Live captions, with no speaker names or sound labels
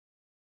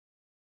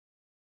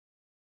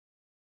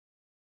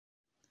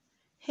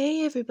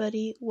Hey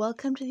everybody,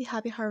 welcome to the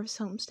Happy Harvest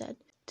Homestead.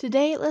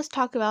 Today let's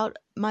talk about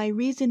my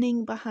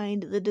reasoning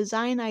behind the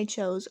design I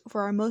chose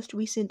for our most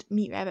recent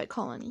meat rabbit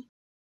colony.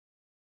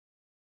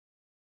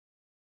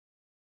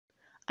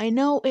 I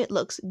know it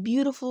looks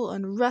beautiful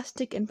and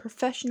rustic and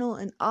professional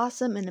and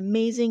awesome and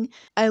amazing.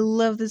 I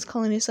love this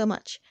colony so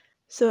much.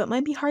 So it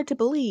might be hard to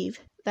believe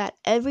that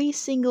every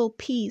single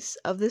piece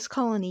of this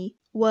colony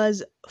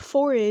was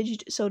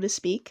foraged, so to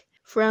speak,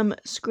 from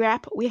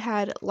scrap we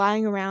had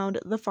lying around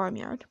the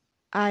farmyard.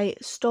 I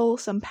stole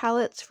some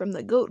pallets from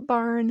the goat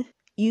barn,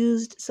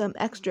 used some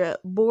extra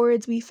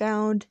boards we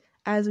found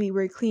as we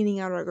were cleaning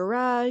out our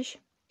garage,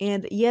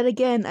 and yet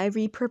again I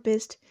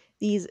repurposed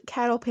these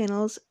cattle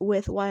panels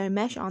with wire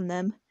mesh on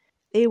them.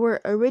 They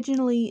were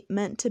originally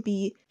meant to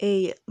be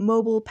a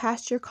mobile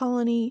pasture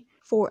colony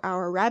for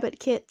our rabbit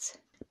kits,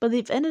 but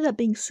they've ended up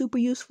being super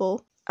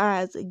useful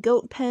as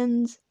goat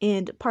pens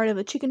and part of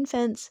a chicken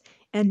fence,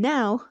 and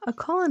now a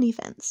colony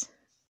fence.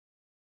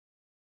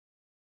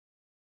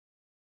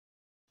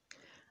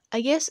 I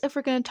guess if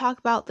we're going to talk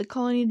about the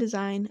colony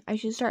design, I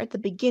should start at the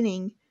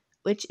beginning,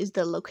 which is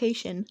the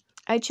location.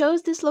 I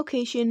chose this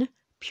location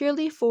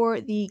purely for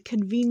the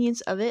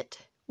convenience of it.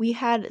 We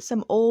had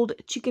some old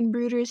chicken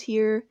brooders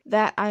here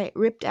that I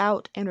ripped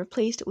out and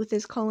replaced with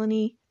this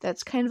colony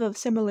that's kind of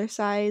similar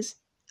size.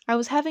 I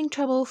was having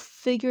trouble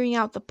figuring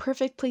out the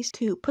perfect place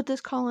to put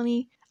this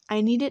colony.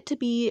 I need it to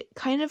be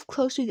kind of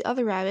close to the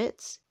other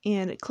rabbits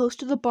and close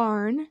to the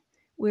barn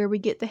where we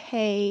get the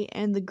hay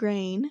and the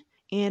grain,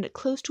 and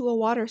close to a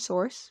water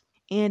source,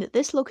 and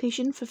this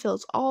location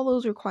fulfills all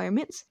those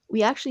requirements.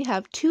 We actually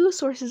have two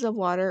sources of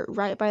water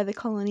right by the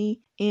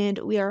colony, and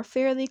we are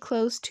fairly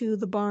close to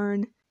the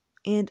barn,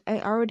 and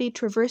I already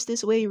traverse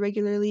this way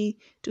regularly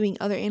doing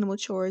other animal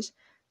chores,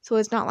 so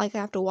it's not like I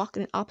have to walk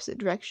in an opposite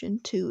direction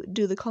to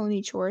do the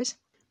colony chores.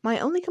 My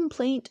only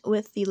complaint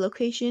with the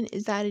location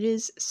is that it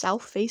is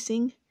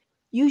south-facing.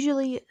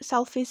 Usually,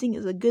 south-facing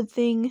is a good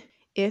thing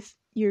if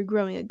you're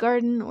growing a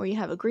garden or you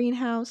have a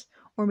greenhouse,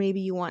 or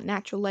maybe you want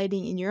natural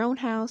lighting in your own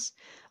house,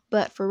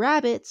 but for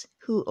rabbits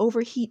who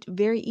overheat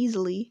very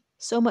easily,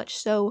 so much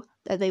so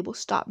that they will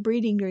stop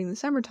breeding during the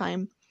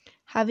summertime,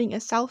 having a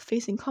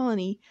south-facing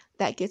colony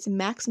that gets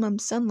maximum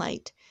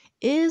sunlight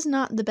is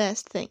not the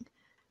best thing.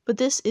 But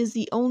this is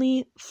the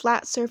only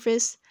flat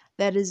surface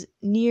that is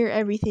near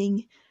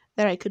everything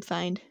that I could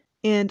find,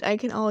 and I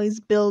can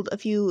always build a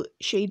few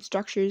shade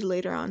structures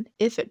later on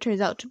if it turns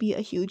out to be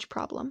a huge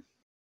problem.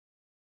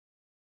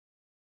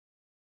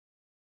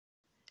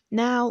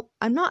 Now,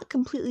 I'm not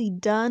completely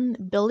done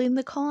building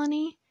the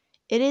colony.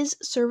 It is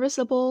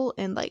serviceable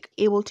and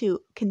able to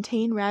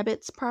contain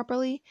rabbits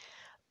properly,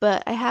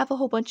 but I have a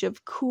whole bunch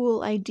of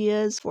cool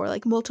ideas for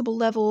multiple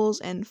levels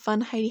and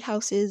fun hidey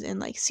houses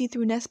and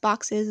see-through nest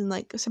boxes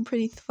and some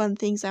pretty fun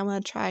things I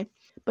want to try.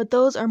 But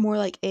those are more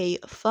like a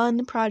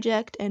fun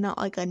project and not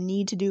like a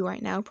need to do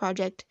right now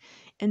project.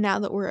 And now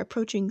that we're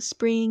approaching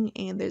spring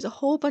and there's a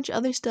whole bunch of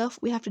other stuff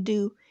we have to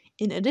do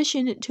in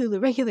addition to the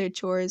regular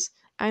chores,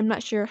 I'm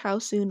not sure how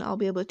soon I'll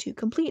be able to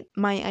complete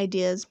my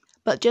ideas,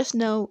 but just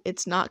know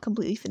it's not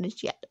completely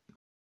finished yet.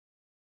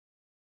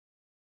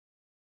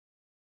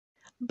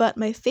 But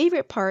my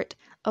favorite part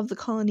of the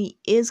colony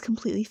is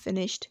completely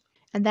finished,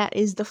 and that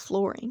is the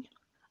flooring.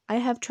 I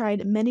have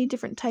tried many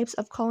different types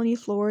of colony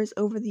floors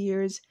over the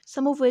years,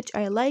 some of which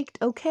I liked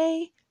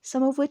okay,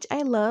 some of which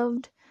I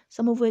loved,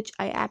 some of which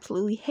I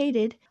absolutely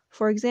hated.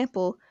 For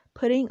example,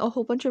 putting a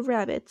whole bunch of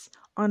rabbits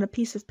on a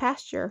piece of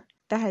pasture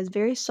that has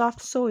very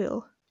soft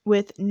soil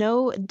with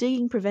no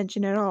digging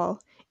prevention at all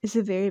is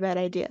a very bad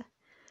idea.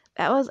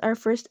 That was our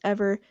first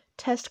ever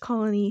test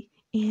colony,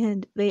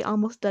 and they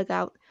almost dug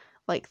out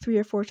 3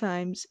 or 4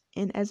 times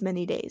in as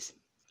many days.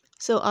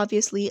 So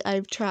obviously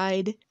I've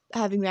tried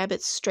having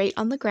rabbits straight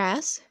on the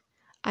grass.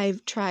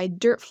 I've tried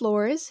dirt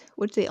floors,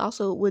 which they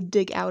also would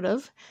dig out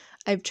of.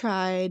 I've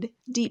tried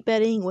deep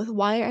bedding with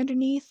wire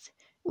underneath,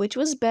 which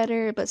was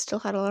better but still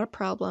had a lot of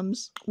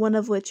problems, one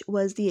of which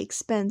was the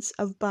expense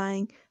of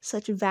buying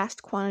such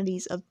vast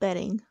quantities of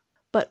bedding.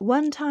 But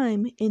one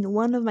time in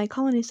one of my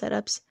colony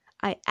setups,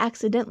 I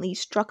accidentally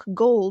struck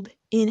gold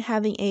in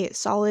having a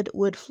solid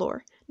wood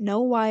floor.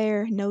 No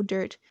wire, no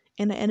dirt,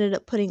 and I ended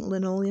up putting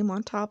linoleum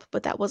on top,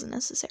 but that wasn't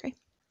necessary.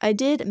 I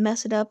did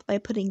mess it up by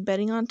putting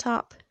bedding on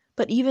top,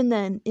 but even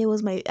then, it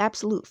was my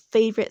absolute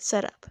favorite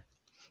setup.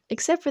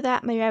 Except for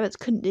that, my rabbits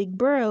couldn't dig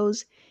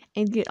burrows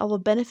and get all the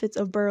benefits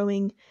of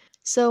burrowing,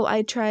 so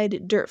I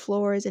tried dirt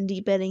floors and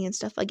deep bedding and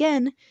stuff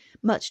again,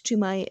 much to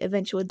my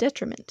eventual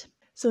detriment.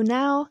 So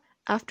now,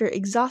 after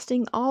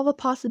exhausting all the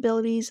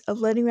possibilities of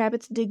letting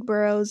rabbits dig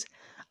burrows,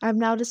 I've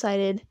now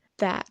decided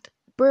that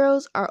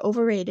burrows are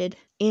overrated,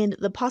 and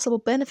the possible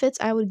benefits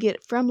I would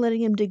get from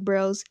letting them dig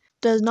burrows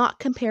does not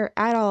compare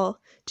at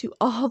all to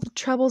all the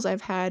troubles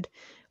I've had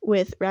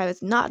with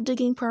rabbits not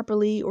digging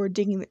properly or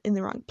digging in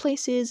the wrong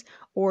places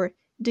or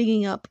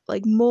digging up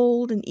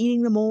mold and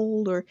eating the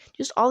mold or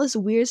just all this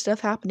weird stuff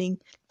happening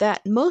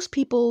that most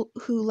people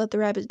who let the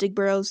rabbits dig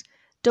burrows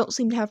don't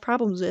seem to have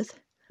problems with.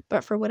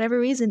 But for whatever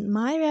reason,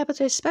 my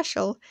rabbits are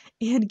special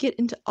and get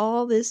into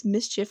all this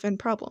mischief and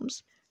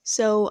problems.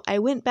 So I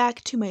went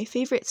back to my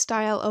favorite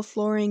style of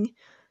flooring,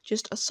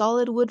 just a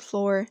solid wood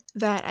floor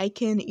that I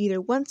can either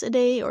once a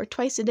day or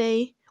twice a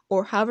day,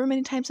 or however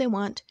many times I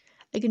want,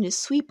 I can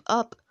just sweep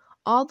up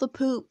all the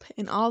poop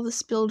and all the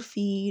spilled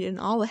feed and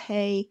all the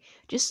hay,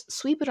 just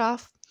sweep it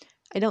off.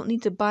 I don't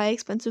need to buy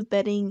expensive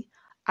bedding.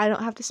 I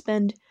don't have to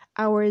spend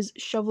hours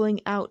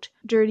shoveling out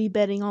dirty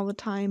bedding all the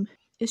time.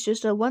 It's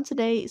just a once a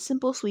day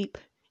simple sweep.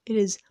 It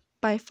is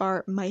by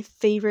far my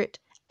favorite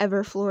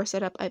ever floor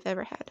setup I've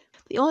ever had.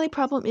 The only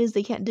problem is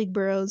they can't dig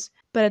burrows,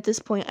 but at this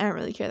point I don't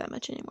really care that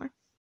much anymore.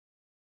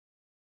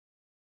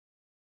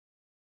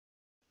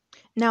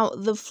 Now,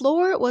 the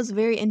floor was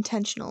very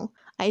intentional.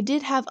 I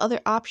did have other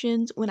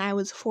options when I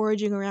was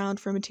foraging around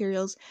for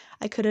materials.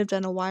 I could have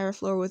done a wire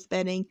floor with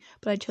bedding,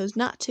 but I chose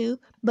not to.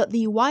 But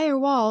the wire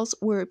walls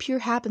were pure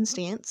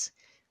happenstance.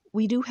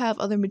 We do have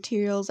other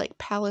materials like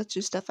pallets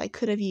or stuff I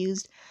could have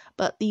used,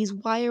 but these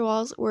wire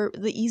walls were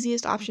the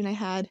easiest option I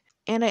had,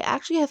 and I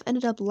actually have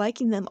ended up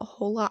liking them a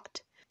whole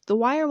lot. The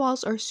wire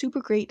walls are super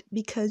great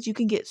because you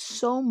can get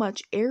so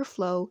much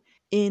airflow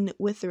in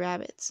with the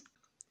rabbits.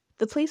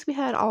 The place we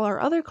had all our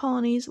other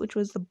colonies, which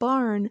was the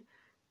barn,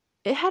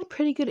 it had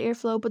pretty good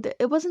airflow, but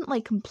it wasn't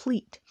like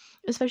complete.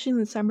 Especially in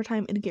the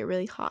summertime, it'd get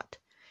really hot.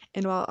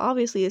 And while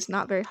obviously it's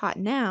not very hot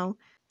now,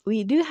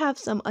 we do have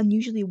some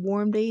unusually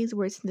warm days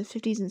where it's in the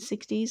 50s and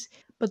 60s,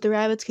 but the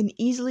rabbits can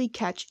easily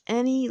catch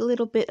any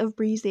little bit of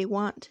breeze they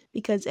want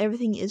because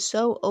everything is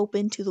so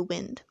open to the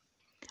wind.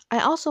 I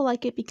also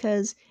like it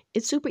because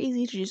it's super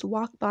easy to just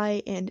walk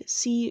by and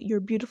see your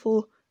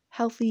beautiful,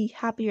 healthy,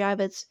 happy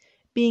rabbits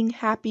being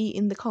happy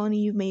in the colony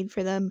you've made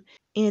for them.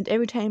 And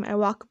every time I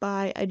walk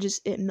by,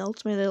 it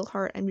melts my little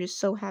heart. I'm just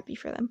so happy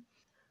for them.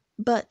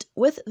 But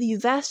with the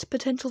vast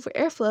potential for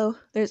airflow,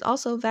 there's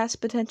also vast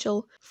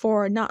potential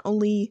for not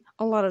only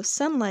a lot of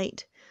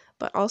sunlight,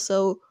 but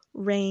also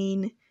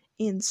rain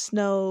and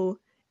snow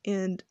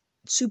and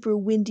super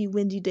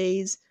windy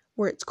days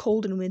where it's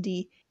cold and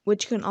windy,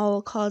 which can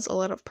all cause a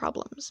lot of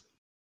problems.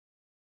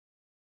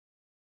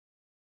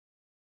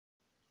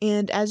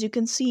 And as you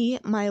can see,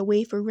 my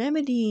way for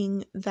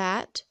remedying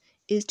that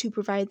is to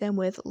provide them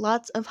with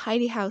lots of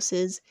hidey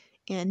houses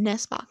and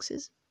nest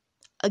boxes.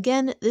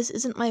 Again, this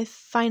isn't my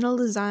final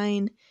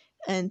design,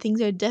 and things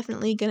are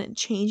definitely going to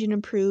change and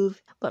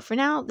improve, but for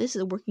now, this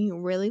is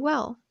working really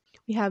well.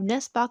 We have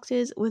nest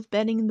boxes with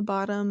bedding in the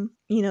bottom,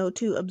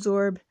 to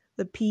absorb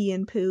the pee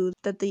and poo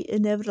that they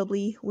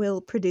inevitably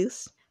will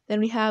produce. Then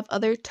we have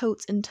other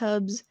totes and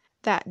tubs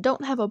that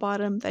don't have a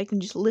bottom that I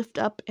can just lift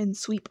up and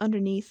sweep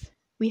underneath.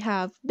 We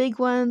have big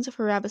ones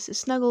for rabbits to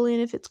snuggle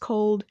in if it's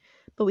cold,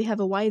 but we have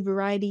a wide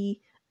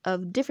variety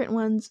of different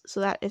ones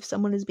so that if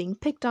someone is being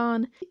picked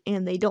on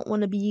and they don't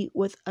want to be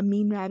with a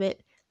mean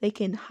rabbit, they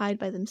can hide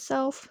by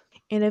themselves.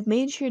 And I've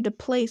made sure to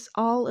place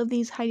all of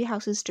these hidey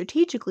houses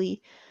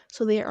strategically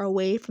so they are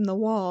away from the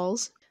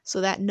walls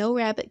so that no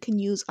rabbit can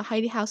use a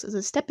hidey house as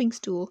a stepping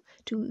stool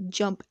to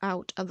jump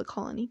out of the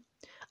colony.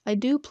 I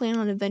do plan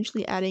on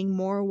eventually adding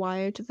more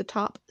wire to the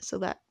top so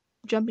that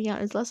jumping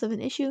out is less of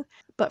an issue,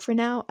 but for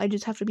now I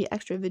just have to be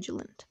extra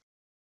vigilant.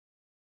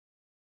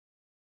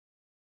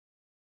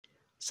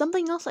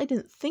 Something else I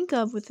didn't think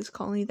of with this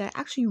colony that I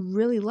actually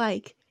really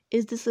like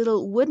is this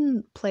little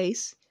wooden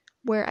place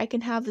where I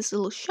can have this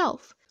little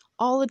shelf.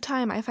 All the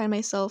time I find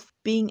myself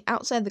being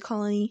outside the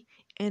colony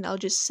and I'll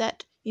just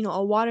set,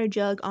 a water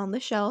jug on the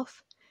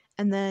shelf,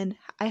 and then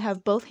I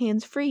have both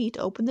hands free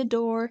to open the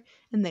door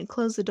and then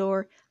close the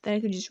door. Then I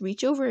can just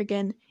reach over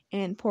again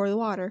and pour the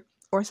water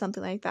or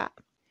something like that.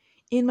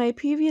 In my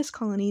previous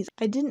colonies,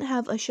 I didn't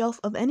have a shelf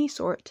of any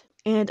sort,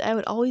 and I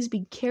would always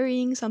be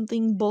carrying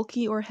something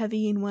bulky or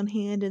heavy in one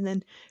hand and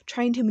then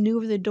trying to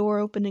maneuver the door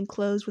open and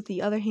close with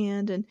the other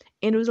hand, and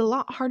it was a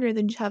lot harder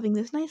than just having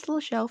this nice little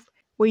shelf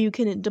where you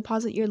can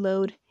deposit your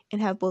load and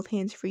have both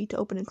hands free to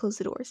open and close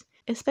the doors,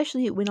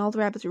 especially when all the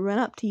rabbits run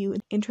up to you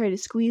and try to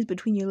squeeze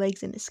between your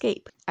legs and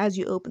escape as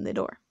you open the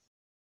door.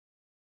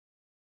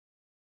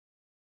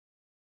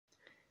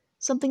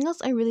 Something else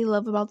I really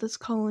love about this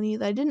colony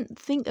that I didn't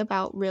think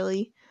about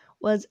really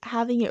was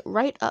having it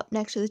right up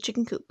next to the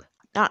chicken coop.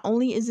 Not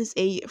only is this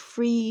a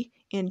free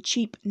and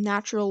cheap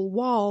natural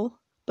wall,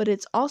 but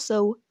it's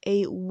also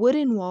a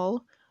wooden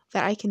wall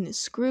that I can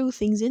screw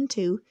things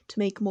into to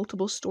make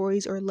multiple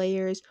stories or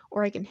layers,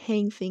 or I can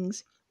hang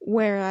things,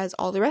 whereas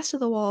all the rest of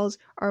the walls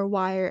are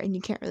wire and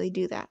you can't really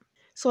do that.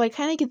 So I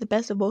kind of get the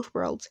best of both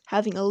worlds,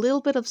 having a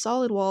little bit of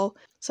solid wall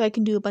so I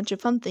can do a bunch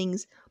of fun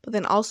things, but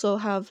then also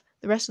have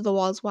the rest of the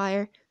walls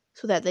wire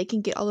so that they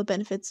can get all the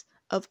benefits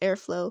of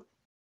airflow.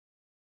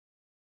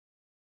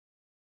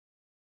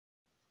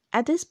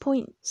 At this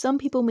point, some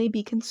people may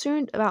be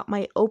concerned about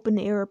my open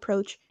air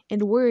approach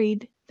and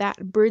worried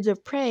that birds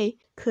of prey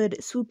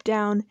could swoop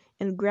down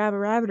and grab a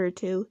rabbit or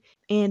two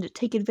and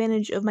take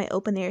advantage of my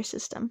open air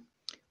system.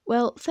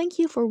 Well, thank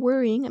you for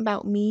worrying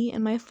about me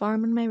and my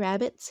farm and my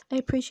rabbits. I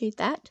appreciate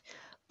that.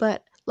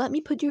 But let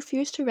me put your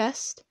fears to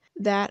rest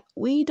that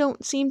we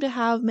don't seem to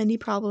have many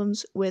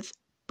problems with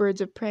birds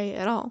of prey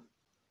at all.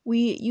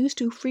 We used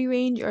to free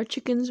range our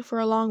chickens for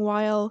a long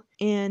while,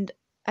 and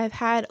I've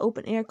had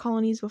open air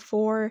colonies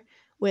before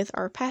with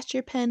our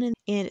pasture pen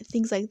and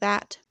things like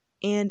that,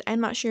 and I'm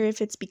not sure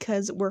if it's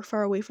because we're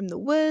far away from the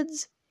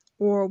woods,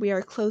 or we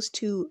are close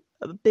to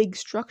a big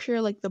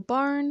structure like the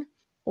barn,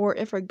 or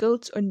if our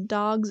goats and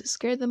dogs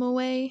scare them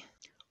away,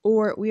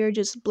 or we are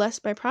just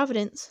blessed by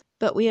Providence.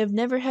 But we have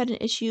never had an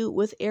issue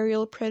with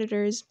aerial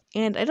predators,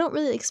 and I don't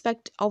really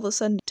expect all of a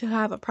sudden to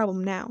have a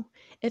problem now.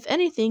 If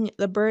anything,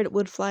 the bird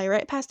would fly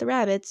right past the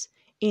rabbits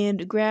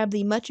and grab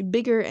the much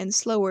bigger and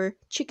slower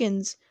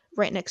chickens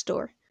right next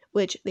door,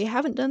 which they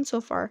haven't done so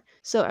far,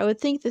 so I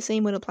would think the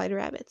same would apply to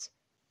rabbits.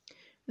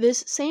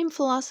 This same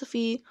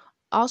philosophy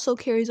also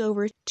carries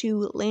over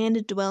to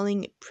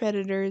land-dwelling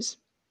predators.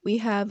 We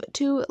have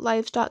 2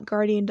 livestock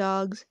guardian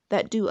dogs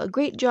that do a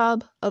great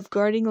job of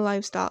guarding the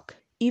livestock,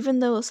 even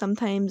though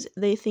sometimes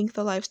they think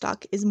the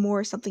livestock is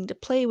more something to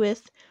play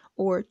with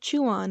or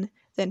chew on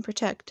than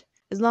protect.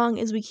 As long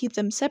as we keep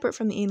them separate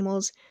from the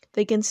animals,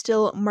 they can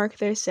still mark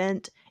their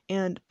scent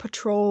and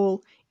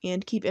patrol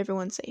and keep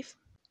everyone safe.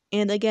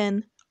 And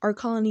again, our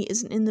colony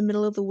isn't in the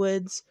middle of the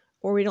woods,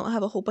 or we don't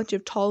have a whole bunch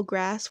of tall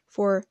grass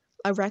for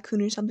a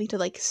raccoon or something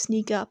to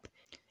sneak up.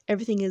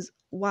 Everything is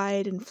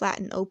wide and flat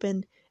and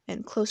open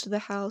and close to the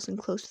house and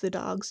close to the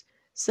dogs.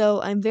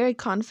 So I'm very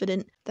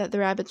confident that the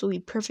rabbits will be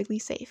perfectly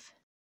safe.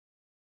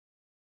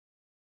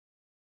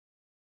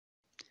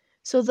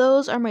 So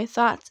those are my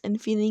thoughts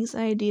and feelings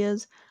and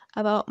ideas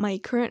about my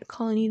current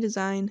colony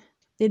design.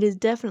 It is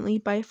definitely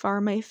by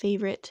far my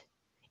favorite.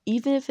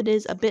 Even if it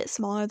is a bit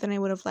smaller than I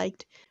would have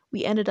liked,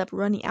 we ended up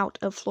running out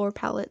of floor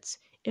pallets.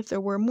 If there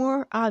were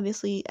more,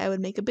 obviously I would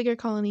make a bigger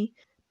colony,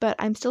 but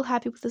I'm still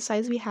happy with the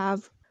size we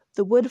have.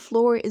 The wood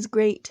floor is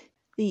great.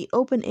 The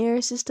open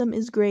air system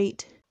is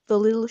great. The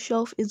little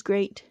shelf is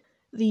great.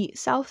 The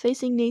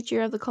south-facing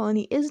nature of the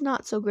colony is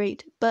not so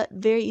great, but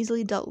very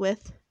easily dealt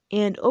with.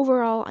 And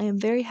overall, I am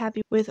very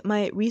happy with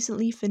my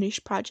recently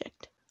finished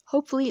project.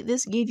 Hopefully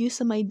this gave you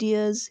some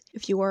ideas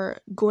if you are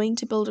going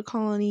to build a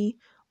colony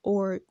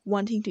or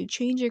wanting to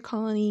change your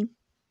colony,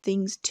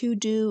 things to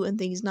do and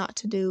things not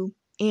to do.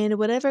 And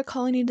whatever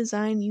colony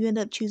design you end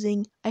up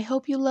choosing, I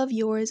hope you love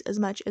yours as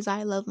much as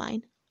I love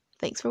mine.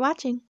 Thanks for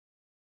watching!